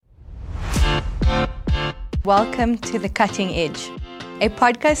Welcome to The Cutting Edge, a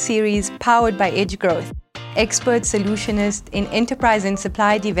podcast series powered by Edge Growth, expert solutionist in enterprise and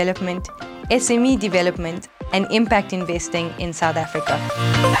supply development, SME development, and impact investing in South Africa.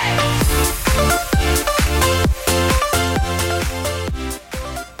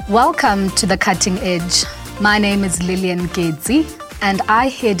 Welcome to The Cutting Edge. My name is Lillian, and I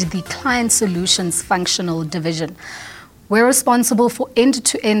head the Client Solutions Functional Division. We're responsible for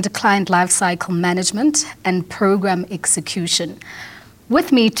end-to-end client lifecycle management and program execution.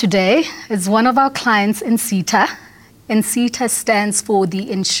 With me today is one of our clients, INSETA. INSETA stands for the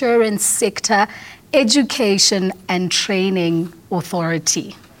Insurance Sector Education and Training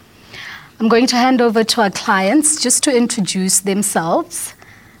Authority. I'm going to hand over to our clients just to introduce themselves.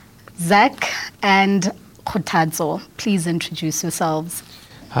 Zakariyya and Kgothatso, please introduce yourselves.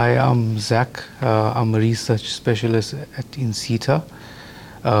 Hi, I'm Zach. I'm a research specialist at INSETA.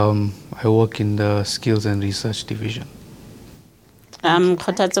 I work in the Skills and Research Division. I'm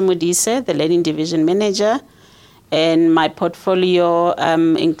Modise, the Learning Division Manager, and my portfolio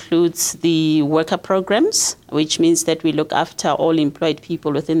includes the worker programs, which means that we look after all employed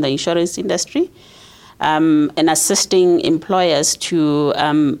people within the insurance industry, and assisting employers to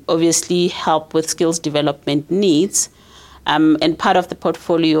obviously help with skills development needs. And part of the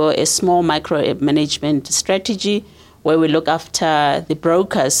portfolio is small micro management strategy, where we look after the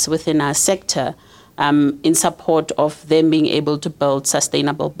brokers within our sector in support of them being able to build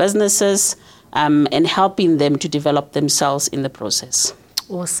sustainable businesses and helping them to develop themselves in the process.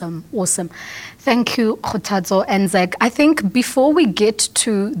 Awesome. Thank you, Kgothatso and Zach. I think before we get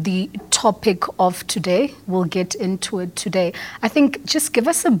to the topic of today, we'll get into it today. I think just give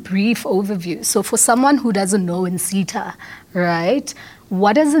us a brief overview. So for someone who doesn't know INSETA, right,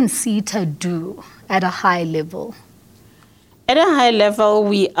 what does INSETA do at a high level? At a high level,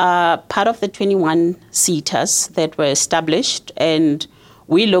 we are part of the 21 SETAs that were established, and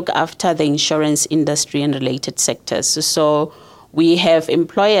we look after the insurance industry and related sectors. So we have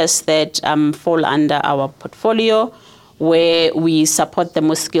employers that fall under our portfolio, where we support them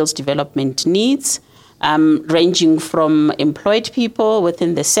with skills development needs, ranging from employed people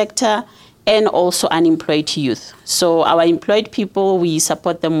within the sector and also unemployed youth. So our employed people, we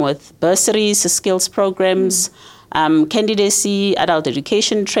support them with bursaries, skills programs, candidacy, adult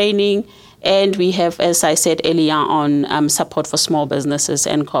education training, and we have, as I said earlier on, support for small businesses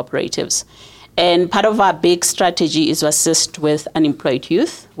and cooperatives. And part of our big strategy is to assist with unemployed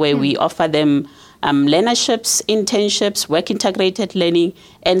youth, where we offer them learnerships, internships, work-integrated learning,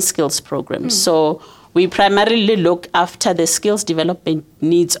 and skills programs. So we primarily look after the skills development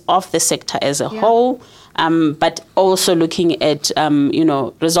needs of the sector as a whole, but also looking at,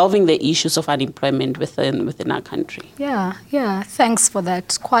 resolving the issues of unemployment within our country. Yeah. Thanks for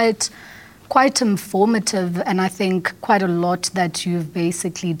that. Quite informative, and I think quite a lot that you've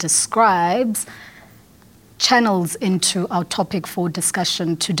basically described channels into our topic for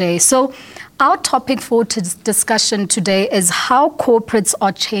discussion today. So our topic for discussion today is how corporates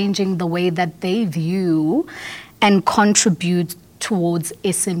are changing the way that they view and contribute towards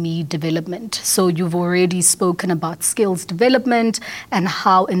SME development. So you've already spoken about skills development and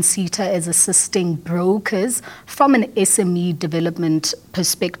how INSETA is assisting brokers from an SME development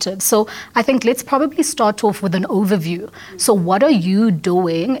perspective. So I think let's probably start off with an overview. So what are you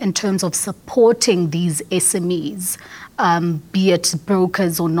doing in terms of supporting these SMEs, be it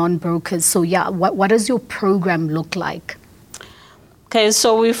brokers or non-brokers? So what does your program look like? Okay,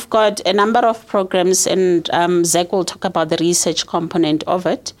 so we've got a number of programs, and Zach will talk about the research component of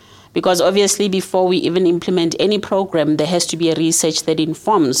it, because obviously before we even implement any program, there has to be a research that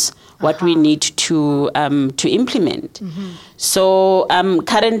informs what we need to implement. So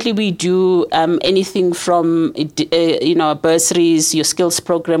currently we do anything from bursaries, your skills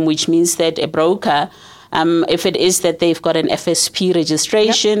program, which means that a broker, if it is that they've got an FSP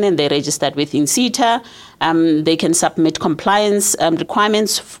registration and they're registered with INSETA, they can submit compliance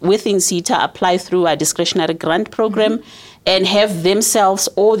requirements with INSETA, apply through our discretionary grant program, and have themselves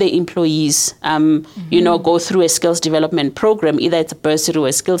or their employees, go through a skills development program, either it's a bursary or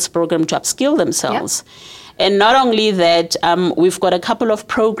a skills program to upskill themselves. And not only that, we've got a couple of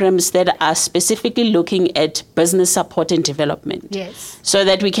programs that are specifically looking at business support and development. Yes. So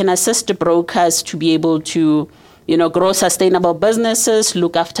that we can assist the brokers to be able to, grow sustainable businesses,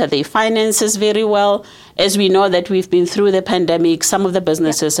 look after their finances very well. As we know that we've been through the pandemic, some of the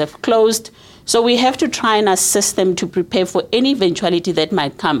businesses have closed. So we have to try and assist them to prepare for any eventuality that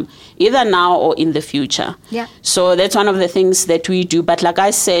might come, either now or in the future. So that's one of the things that we do. But like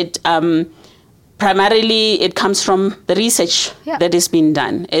I said, primarily it comes from the research that has been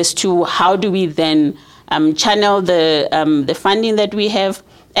done as to how do we then channel the funding that we have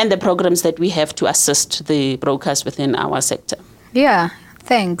and the programs that we have to assist the brokers within our sector. Yeah.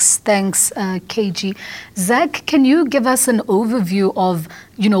 Thanks, KG. Zach, can you give us an overview of,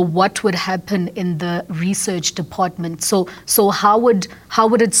 what would happen in the research department? So how would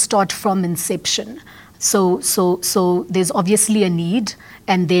it start from inception? So there's obviously a need,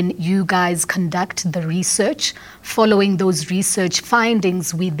 and then you guys conduct the research. Following those research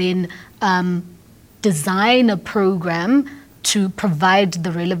findings, we then design a program to provide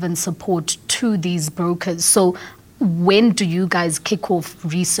the relevant support to these brokers. So when do you guys kick off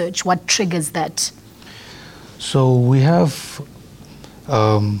research? What triggers that? So we have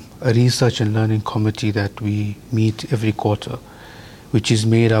a research and learning committee that we meet every quarter, which is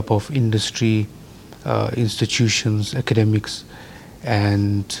made up of industry, institutions, academics,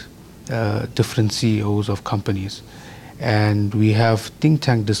 and different CEOs of companies. And we have think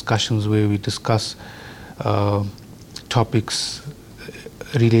tank discussions where we discuss topics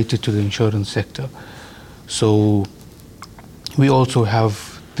related to the insurance sector. So we also have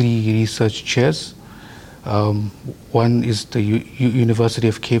 3 research chairs. One is the University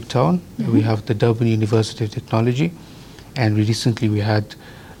of Cape Town. Mm-hmm. We have the Durban University of Technology, and recently we had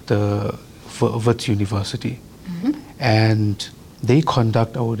the Wits University. Mm-hmm. And they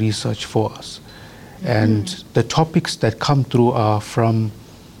conduct our research for us. Mm-hmm. And the topics that come through are from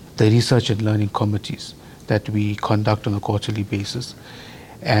the research and learning committees that we conduct on a quarterly basis.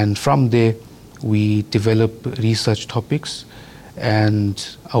 And from there, we develop research topics,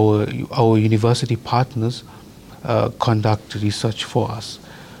 and our university partners conduct research for us.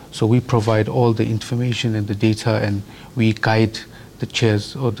 So we provide all the information and the data, and we guide the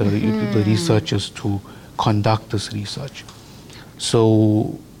chairs or the researchers to conduct this research.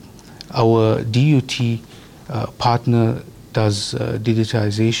 So our DUT partner does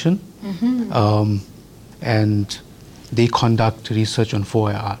digitization, and they conduct research on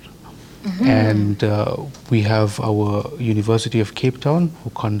 4IR. Mm-hmm. And we have our University of Cape Town who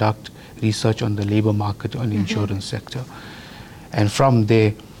conduct research on the labor market, on the insurance sector. And from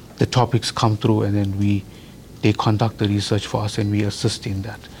there, the topics come through, and then they conduct the research for us, and we assist in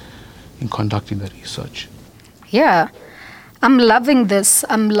that, in conducting the research. Yeah, I'm loving this.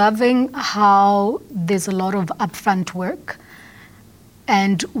 I'm loving how there's a lot of upfront work,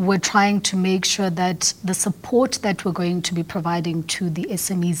 and we're trying to make sure that the support that we're going to be providing to the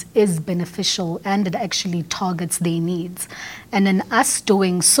SMEs is beneficial and it actually targets their needs. And in us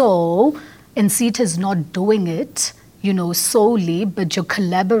doing so, INSETA is not doing it, solely, but you're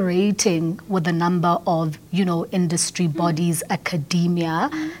collaborating with a number of, industry bodies, academia,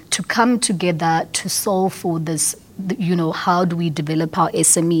 to come together to solve for this, how do we develop our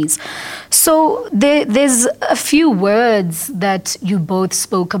SMEs? So there's a few words that you both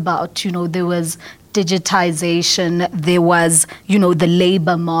spoke about. There was digitization, there was, the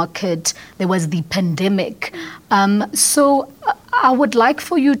labor market, there was the pandemic. So I would like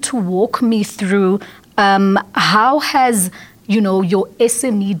for you to walk me through how has, your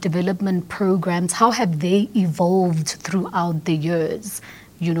SME development programs, how have they evolved throughout the years?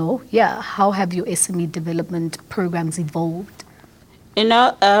 How have your SME development programs evolved?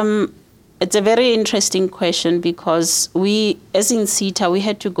 It's a very interesting question because we, as INSETA, we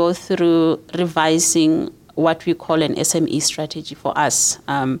had to go through revising what we call an SME strategy for us.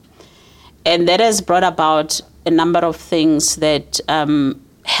 And that has brought about a number of things that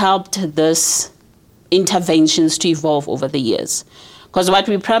helped this interventions to evolve over the years. Because what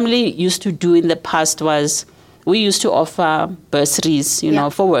we primarily used to do in the past was we used to offer bursaries,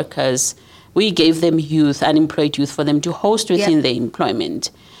 for workers. We gave them unemployed youth, for them to host within their employment.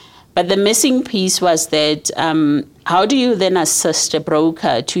 But the missing piece was that how do you then assist a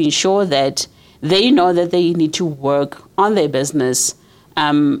broker to ensure that they know that they need to work on their business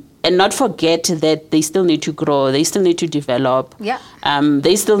and not forget that they still need to grow, they still need to develop,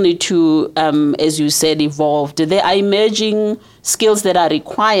 they still need to, as you said, evolve. There are emerging skills that are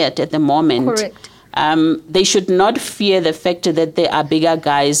required at the moment. Correct. They should not fear the fact that there are bigger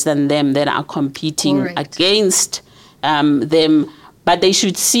guys than them that are competing against them, but they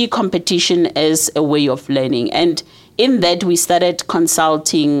should see competition as a way of learning. And in that, we started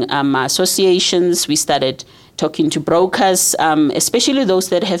consulting associations, we started talking to brokers, especially those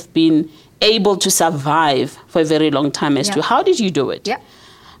that have been able to survive for a very long time as to how did you do it?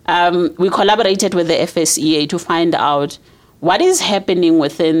 We collaborated with the FSEA to find out what is happening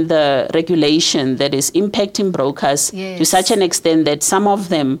within the regulation that is impacting brokers to such an extent that some of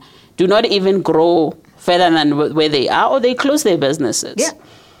them do not even grow further than where they are, or they close their businesses.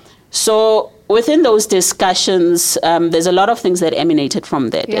 So within those discussions, there's a lot of things that emanated from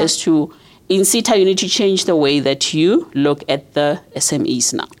that as to INSETA, you need to change the way that you look at the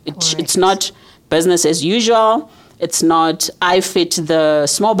SMEs now. It's not business as usual. It's not, I fit the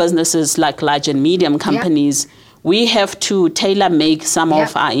small businesses like large and medium companies. Yeah. We have to tailor-make some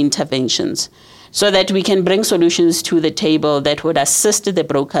of our interventions so that we can bring solutions to the table that would assist the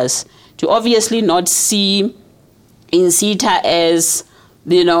brokers to obviously not see INSETA as,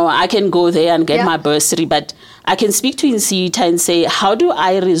 I can go there and get my bursary, but I can speak to INSETA and say, how do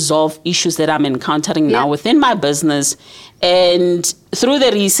I resolve issues that I'm encountering now within my business? And through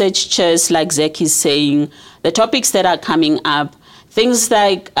the researchers, like Zach is saying, the topics that are coming up, things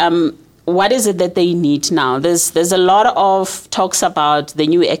like what is it that they need now? There's a lot of talks about the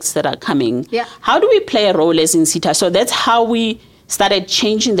new acts that are coming. Yeah. How do we play a role as INSETA? So that's how we started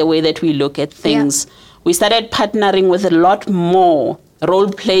changing the way that we look at things. Yeah. We started partnering with a lot more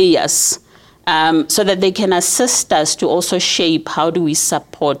role players so that they can assist us to also shape how do we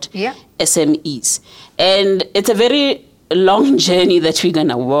support SMEs. And it's a very long journey that we're going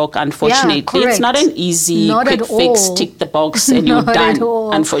to walk, unfortunately. It's not an easy, quick fix, tick the box and you're done,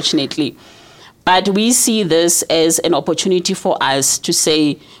 unfortunately. But we see this as an opportunity for us to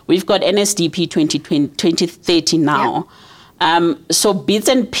say, we've got NSDP 2030 now. So bits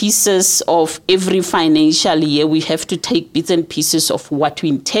and pieces of every financial year, we have to take bits and pieces of what we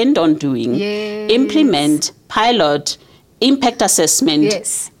intend on doing, implement, pilot, impact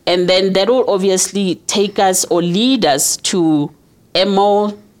assessment, and then that will obviously take us or lead us to a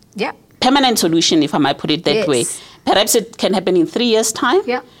more permanent solution, if I might put it that way. Perhaps it can happen in 3 years' time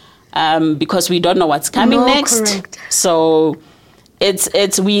because we don't know what's coming next. Correct. So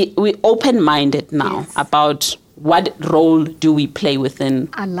we open-minded now about what role do we play within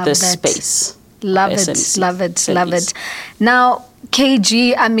this space. Love it. Now,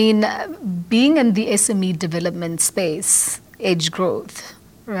 KG, I mean, being in the SME development space, edge growth,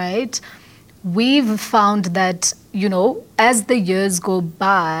 right? We've found that, as the years go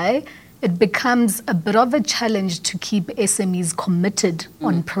by, it becomes a bit of a challenge to keep SMEs committed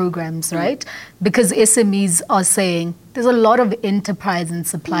on programs, right? Because SMEs are saying there's a lot of enterprise and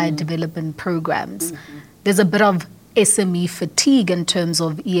supply development programs. There's a bit of SME fatigue in terms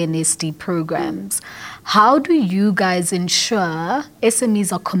of ENSD programs. How do you guys ensure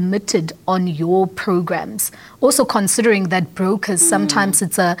SMEs are committed on your programs? Also considering that brokers, sometimes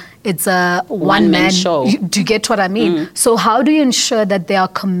it's a one-man show. Do you get what I mean? So how do you ensure that they are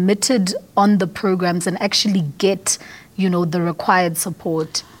committed on the programs and actually get, the required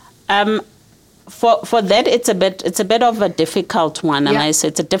support? For that, it's a bit of a difficult one, and I say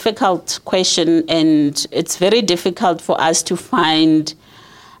it's a difficult question, and it's very difficult for us to find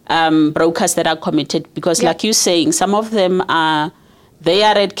brokers that are committed because, like you're saying, some of them they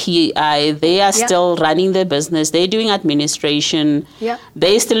are at KI, they are still running their business, they're doing administration,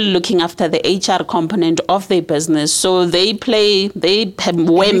 they're still looking after the HR component of their business, so they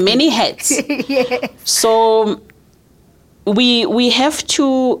wear many hats. So we have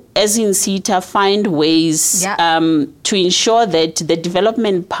to, as INSETA, find ways to ensure that the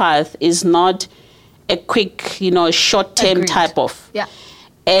development path is not a quick, short-term type of.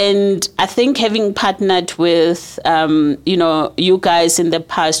 And I think having partnered with, you guys in the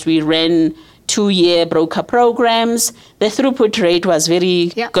past, we ran 2-year broker programs. The throughput rate was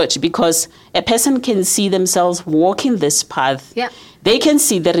very good because a person can see themselves walking this path. They can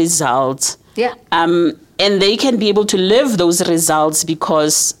see the results. And they can be able to live those results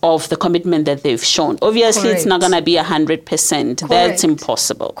because of the commitment that they've shown. Obviously, it's not going to be 100%. That's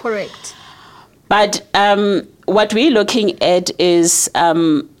impossible. Correct. But what we're looking at is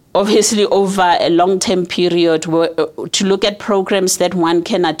obviously over a long-term period to look at programs that one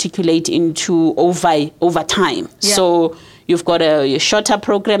can articulate into over time. So you've got a shorter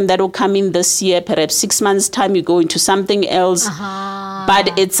program that will come in this year, perhaps 6 months' time you go into something else.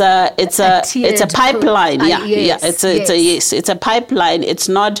 But it's a pipeline. It's a pipeline. It's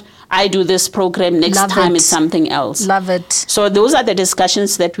not I do this program, next time it's something else. Love it. So those are the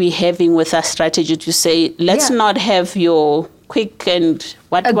discussions that we're having with our strategy to say, let's not have your quick and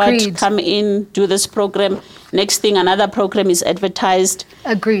what come in, do this program. Next thing, another program is advertised.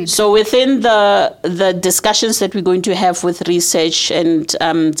 Agreed. So within the discussions that we're going to have with research, and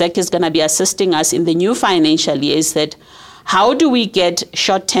Zach is going to be assisting us in the new financial year, is that how do we get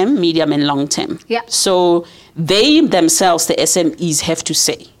short-term, medium, and long-term? So they themselves, the SMEs, have to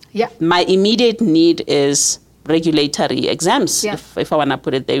say, my immediate need is regulatory exams, if I want to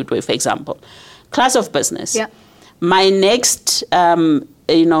put it that way, for example. Class of business. My next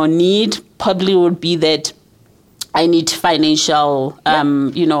need probably would be that I need financial,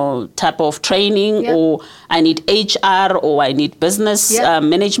 type of training, or I need HR, or I need business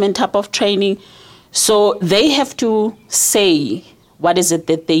management type of training. So they have to say what is it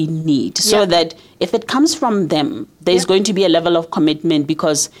that they need, so that if it comes from them, there's going to be a level of commitment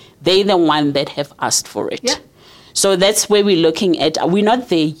because they're the one that have asked for it. Yeah. So that's where we're looking at. We're not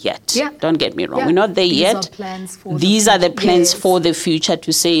there yet. Yeah. Don't get me wrong. We're not there yet. These are the plans for the future,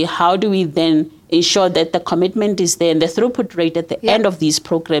 to say, how do we then ensure that the commitment is there and the throughput rate at the end of these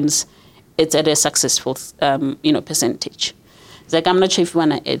programs, it's at a successful, percentage. Like, I'm not sure if you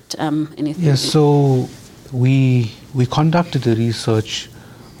want to add anything. Yes, so we conducted the research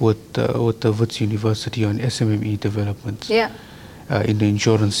with the Wits University on SME development in the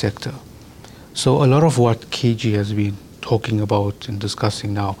insurance sector. So a lot of what KG has been talking about and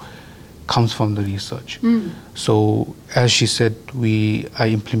discussing now comes from the research. So as she said, we are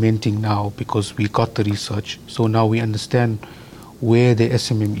implementing now because we got the research. So now we understand where the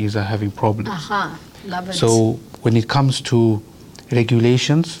SMEs are having problems. Love it. So when it comes to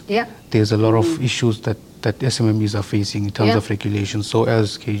regulations, there's a lot of issues that SMEs are facing in terms of regulations. So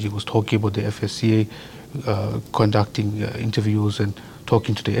as KG was talking about the FSCA, conducting interviews and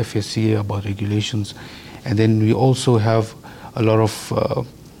talking to the FSCA about regulations. And then we also have a lot of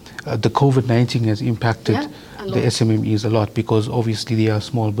the COVID-19 has impacted the SMEs a lot, because obviously they are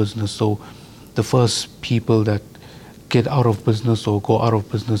small business. So the first people that get out of business or go out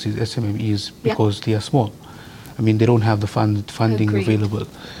of business is SMEs, because they are small. I mean, they don't have the funding available.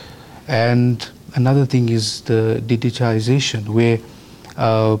 And another thing is the digitization, where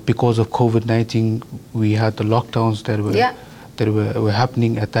because of COVID-19, we had the lockdowns that were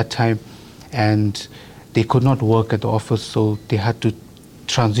happening at that time, and they could not work at the office, so they had to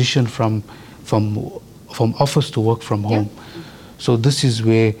transition from office to work from home. So this is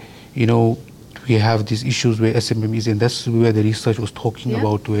where, we have these issues where SMEs, and that's where the research was talking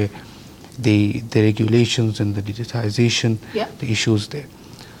about, where the regulations and the digitization, the issues there.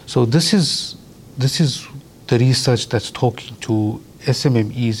 So this is the research that's talking to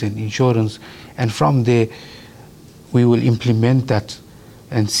SMEs and insurance, and from there we will implement that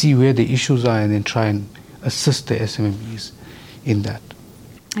and see where the issues are, and then try and assist the SMEs in that.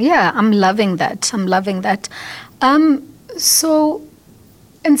 Yeah, I'm loving that. So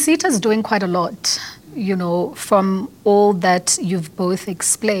INSETA is doing quite a lot, from all that you've both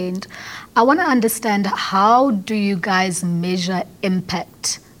explained. I want to understand, how do you guys measure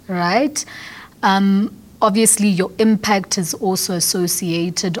impact, right? Obviously, your impact is also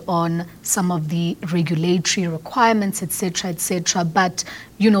associated on some of the regulatory requirements, etc. But,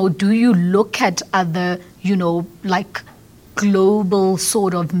 do you look at other, like global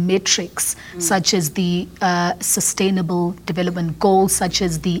sort of metrics, such as the Sustainable Development Goals, such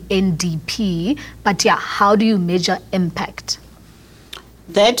as the NDP? But how do you measure impact?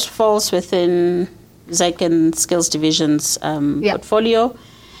 That falls within Zak and Skills Division's portfolio.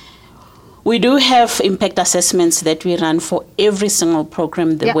 We do have impact assessments that we run for every single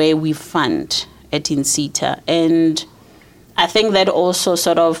program the way we fund at INSETA. And I think that also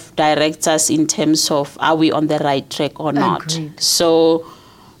sort of directs us in terms of, are we on the right track or not? Agreed. So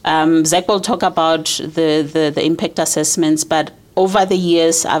Zak will talk about the impact assessments, but over the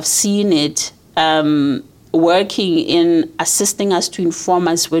years I've seen it working in assisting us to inform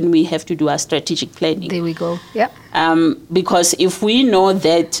us when we have to do our strategic planning. There we go. Yeah. Because if we know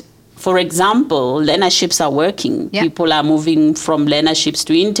that, for example, learnerships are working. People are moving from learnerships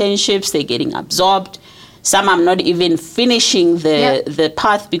to internships. They're getting absorbed. Some are not even finishing the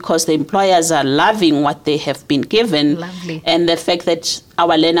path because the employers are loving what they have been given. Lovely. And the fact that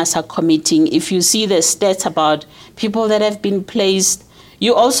our learners are committing. If you see the stats about people that have been placed,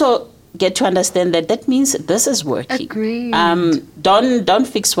 you also get to understand that means this is working. Agreed. Don't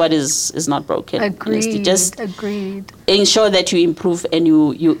fix what is not broken. Agreed. Just Agreed. ensure that you improve and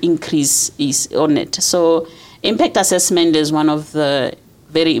you increase is on it. So impact assessment is one of the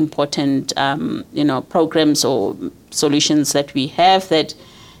very important programs or solutions that we have, that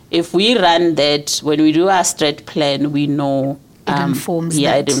if we run that, when we do our strat plan, we know it informs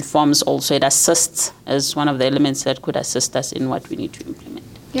it informs also. It assists as one of the elements that could assist us in what we need to implement.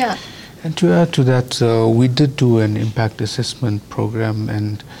 Yeah. And to add to that, we did do an impact assessment program,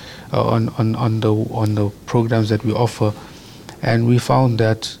 and on the programs that we offer, and we found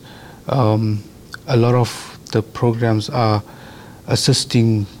that a lot of the programs are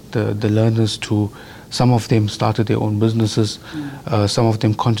assisting the learners to. Some of them started their own businesses. Some of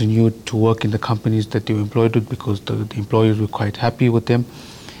them continued to work in the companies that they were employed with because the employers were quite happy with them,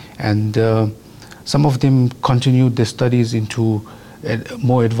 and some of them continued their studies into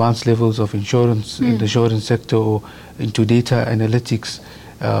more advanced levels of insurance in the insurance sector or into data analytics,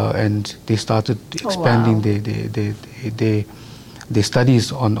 and they started expanding their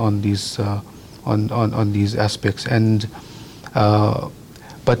studies on these aspects. And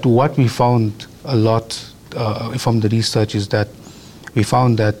but what we found a lot from the research is that we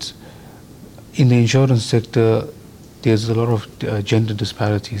found that in the insurance sector there's a lot of gender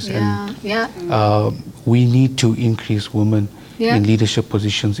disparities, and we need to increase women in leadership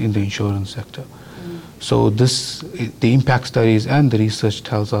positions in the insurance sector. So the impact studies and the research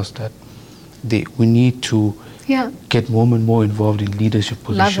tells us that we need to get women more involved in leadership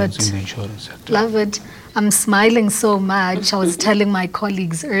positions in the insurance sector. Love it. I'm smiling so much. I was telling my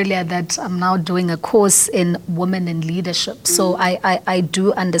colleagues earlier that I'm now doing a course in women in leadership. So I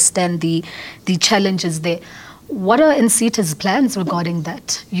do understand the challenges there. What are INSETA's plans regarding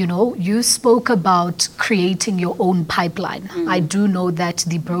that? You know, you spoke about creating your own pipeline. I do know that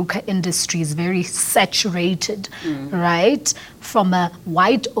the broker industry is very saturated, right? From a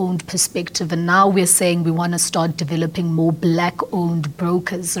white-owned perspective, and now we're saying we want to start developing more black-owned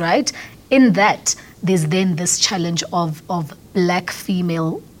brokers, right? In that, there's then this challenge of black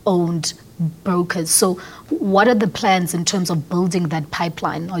female-owned brokers. So what are the plans in terms of building that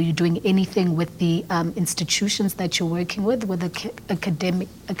pipeline? Are you doing anything with the institutions that you're working with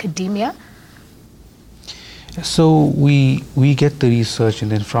academia? So we get the research,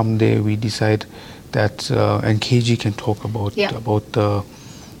 and then from there we decide that, and KG can talk about the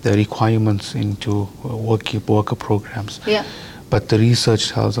requirements into worker programs. But the research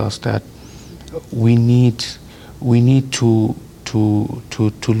tells us that we need to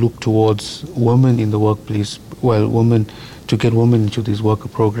look towards women in the workplace, to get women into these worker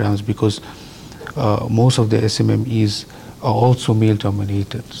programs, because most of the SMEs are also male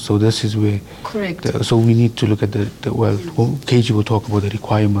dominated. So this is where so we need to look at KG will talk about the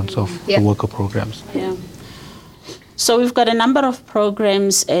requirements of the worker programs. So we've got a number of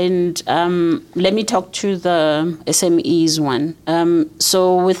programs, and let me talk to the SMEs one.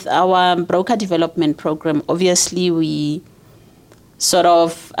 So with our broker development program, obviously we sort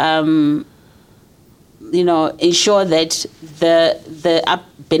of ensure that the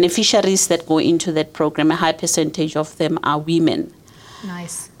beneficiaries that go into that program, a high percentage of them are women.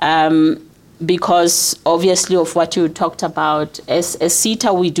 Nice. Because obviously of what you talked about, as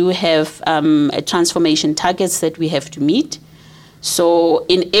SETA, we do have a transformation targets that we have to meet. So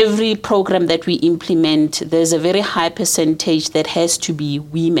in every program that we implement, there's a very high percentage that has to be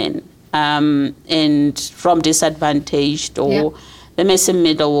women, and from disadvantaged or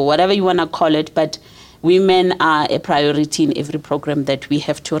middle or whatever you want to call it, but women are a priority in every program that we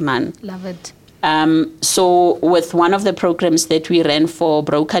have to run. Love it. So with one of the programs that we ran for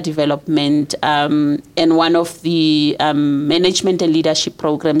broker development, and one of the management and leadership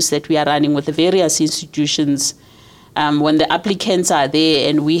programs that we are running with the various institutions, when the applicants are there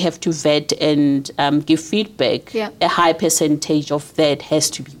and we have to vet and give feedback, a high percentage of that has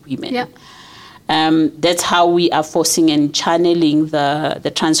to be women. That's how we are forcing and channeling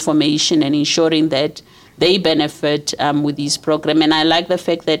the transformation and ensuring that they benefit with these programs. And I like the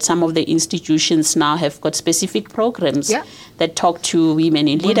fact that some of the institutions now have got specific programs that talk to women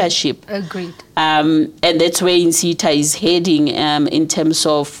in leadership. Agreed. And that's where INSETA is heading in terms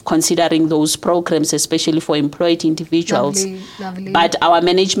of considering those programs, especially for employed individuals. Lovely. But our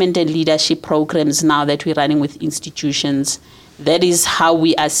management and leadership programs now that we're running with institutions, that is how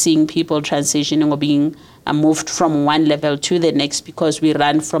we are seeing people transitioning or being moved from one level to the next, because we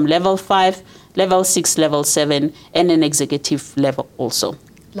run from level 5, level 6, level 7, and an executive level also.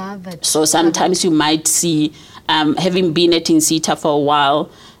 Love it. So sometimes you might see, having been at INSETA for a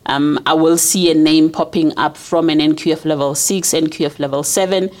while, I will see a name popping up from an NQF level 6, NQF level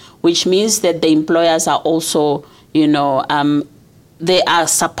 7, which means that the employers are also, they are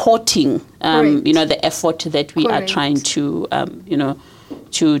supporting, the effort that we are trying to,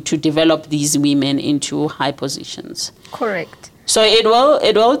 to develop these women into high positions. Correct. So it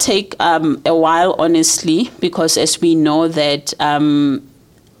will take a while, honestly, because as we know that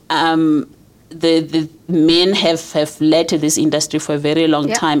the men have led to this industry for a very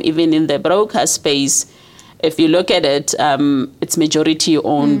long time, even in the broker space. If you look at it, it's majority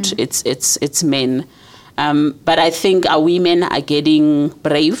owned, it's men. But I think our women are getting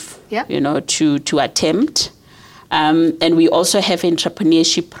brave, to attempt. And we also have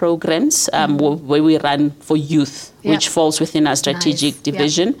entrepreneurship programs where we run for youth, which falls within our strategic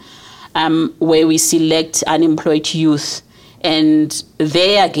division, where we select unemployed youth. And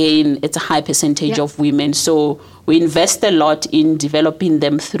there again, it's a high percentage of women. So we invest a lot in developing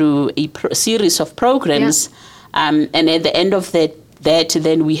them through a series of programs. And at the end of that that,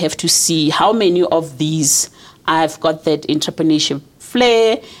 then we have to see how many of these have got that entrepreneurship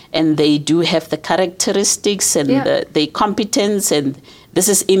flair, and they do have the characteristics and the competence, and this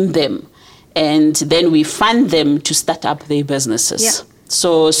is in them. And then we fund them to start up their businesses. Yeah.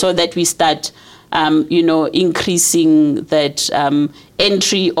 So that we start, increasing that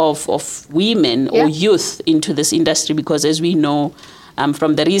entry of women or youth into this industry, because as we know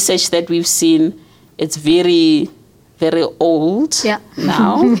from the research that we've seen, it's very, very old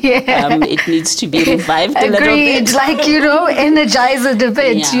now. It needs to be revived a little bit. Energize it a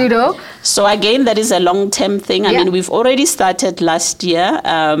bit, So again, that is a long-term thing. I mean, we've already started last year,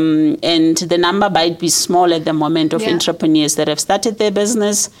 and the number might be small at the moment of entrepreneurs that have started their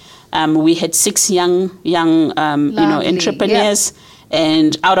business. We had 6 young entrepreneurs,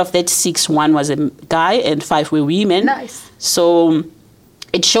 and out of that 6, 1 was a guy and 5 were women. Nice. So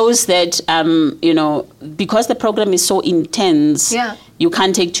it shows that, because the program is so intense, you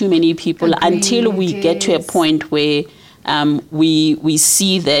can't take too many people until we get to a point where we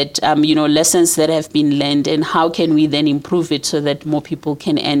see that, lessons that have been learned, and how can we then improve it so that more people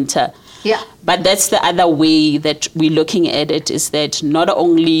can enter. Yeah. But that's the other way that we're looking at it, is that not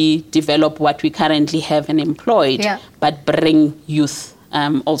only develop what we currently have and employed, but bring youth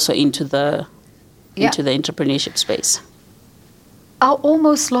also into the entrepreneurship space. Our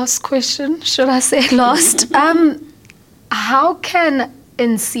almost last question, should I say last? How can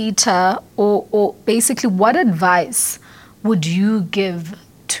INSETA, or basically what advice would you give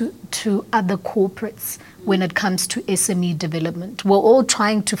to other corporates when it comes to SME development? We're all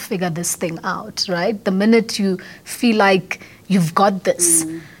trying to figure this thing out, right? The minute you feel like you've got this,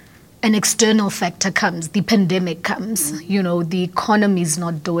 an external factor comes, the pandemic comes, the economy is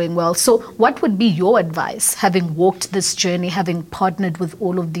not doing well. So what would be your advice, having walked this journey, having partnered with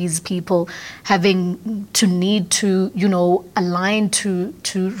all of these people, having to need to, align to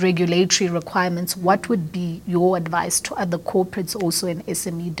regulatory requirements? What would be your advice to other corporates also in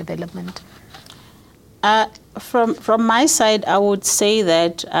SME development? From my side, I would say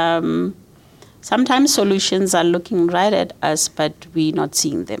that sometimes solutions are looking right at us, but we're not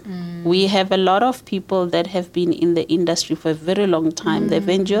seeing them. We have a lot of people that have been in the industry for a very long time. They've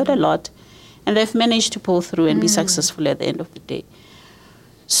endured a lot, and they've managed to pull through and be successful at the end of the day.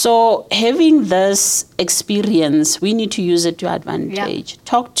 So having this experience, we need to use it to advantage.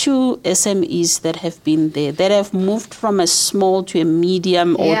 Talk to SMEs that have been there, that have moved from a small to a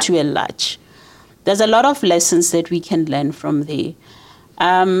medium or to a large. There's a lot of lessons that we can learn from there.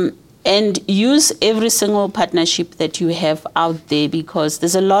 And use every single partnership that you have out there, because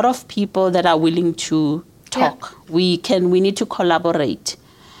there's a lot of people that are willing to talk. We need to collaborate.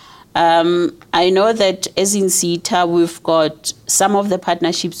 I know that as INSETA, we've got some of the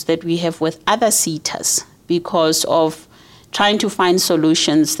partnerships that we have with other SETAs because of trying to find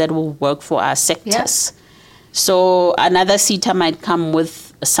solutions that will work for our sectors. So another SETA might come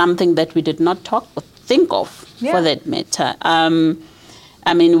with something that we did not think of, for that matter.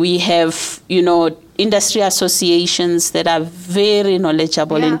 I mean, we have, industry associations that are very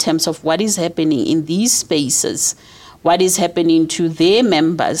knowledgeable in terms of what is happening in these spaces, what is happening to their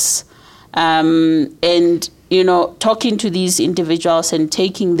members, and, talking to these individuals and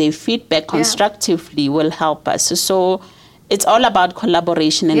taking their feedback constructively will help us. So it's all about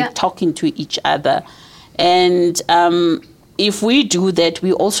collaboration and talking to each other. And if we do that,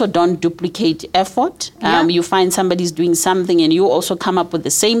 we also don't duplicate effort. You find somebody's doing something and you also come up with the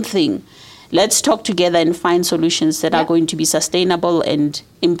same thing. Let's talk together and find solutions that are going to be sustainable and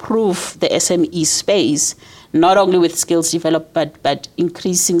improve the SME space, not only with skills development, but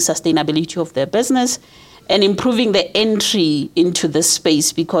increasing sustainability of their business and improving the entry into the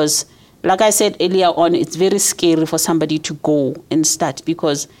space. Because, like I said earlier on, it's very scary for somebody to go and start,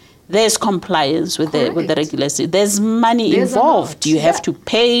 because there's compliance with the regulations. There's money involved. You have to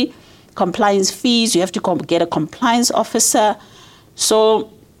pay compliance fees. You have to get a compliance officer.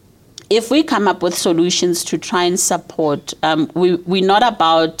 So if we come up with solutions to try and support, we're not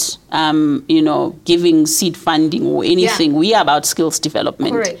about, giving seed funding or anything. We are about skills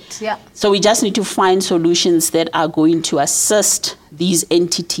development. Correct, So we just need to find solutions that are going to assist these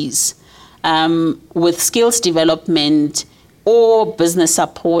entities with skills development or business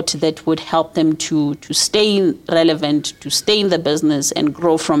support that would help them to stay relevant, to stay in the business and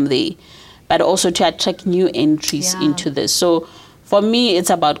grow from there, but also to attract new entries into this. So for me,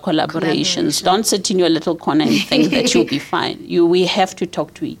 it's about collaborations. Don't sit in your little corner and think that you'll be fine. We have to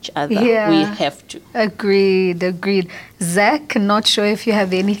talk to each other. We have to. Agreed. Zach, not sure if you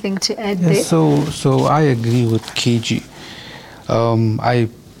have anything to add there. So I agree with KG. I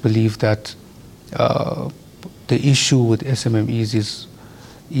believe that the issue with SMMEs is,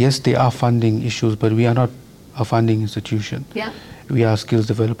 yes, there are funding issues, but we are not a funding institution. Yeah. We are a skills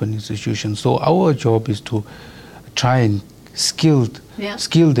development institution. So our job is to try and skill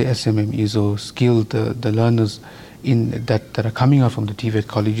the SMMEs, or skill the learners that are coming out from the TVET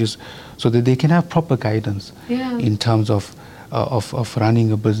colleges, so that they can have proper guidance in terms of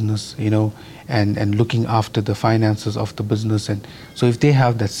running a business, and looking after the finances of the business. And so if they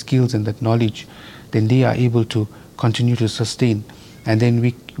have that skills and that knowledge, then they are able to continue to sustain. And then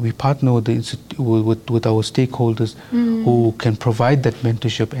we partner with our stakeholders who can provide that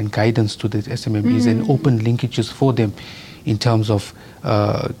mentorship and guidance to the SMMEs and open linkages for them in terms of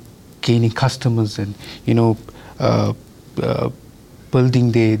gaining customers and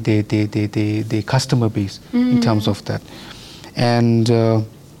building their customer base in terms of that,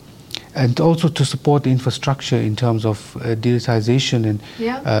 and also to support the infrastructure in terms of digitization and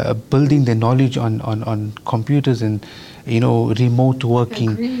building the knowledge on computers and remote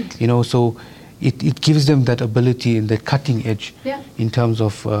working. Agreed. So it gives them that ability and that cutting edge in terms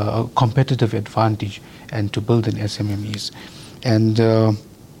of a competitive advantage and to build an SMMEs. And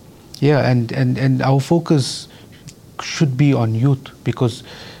and our focus should be on youth, because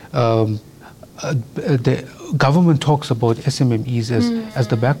the government talks about SMMEs as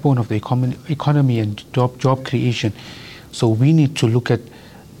the backbone of the economy and job creation. So we need to look at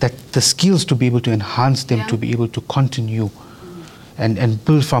the skills to be able to enhance them, to be able to continue and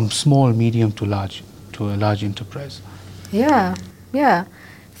build from small, medium to a large enterprise. Yeah.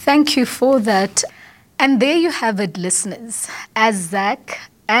 Thank you for that. And there you have it, listeners. As Zach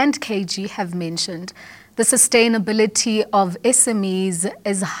and KG have mentioned, the sustainability of SMEs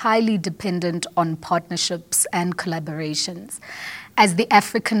is highly dependent on partnerships and collaborations. As the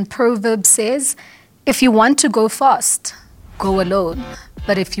African proverb says, if you want to go fast, go alone.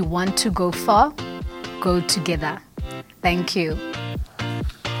 But if you want to go far, go together. Thank you.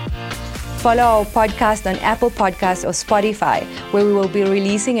 Follow our podcast on Apple Podcasts or Spotify, where we will be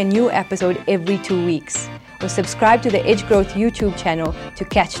releasing a new episode every 2 weeks. Or subscribe to the Edge Growth YouTube channel to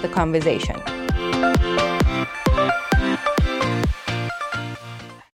catch the conversation.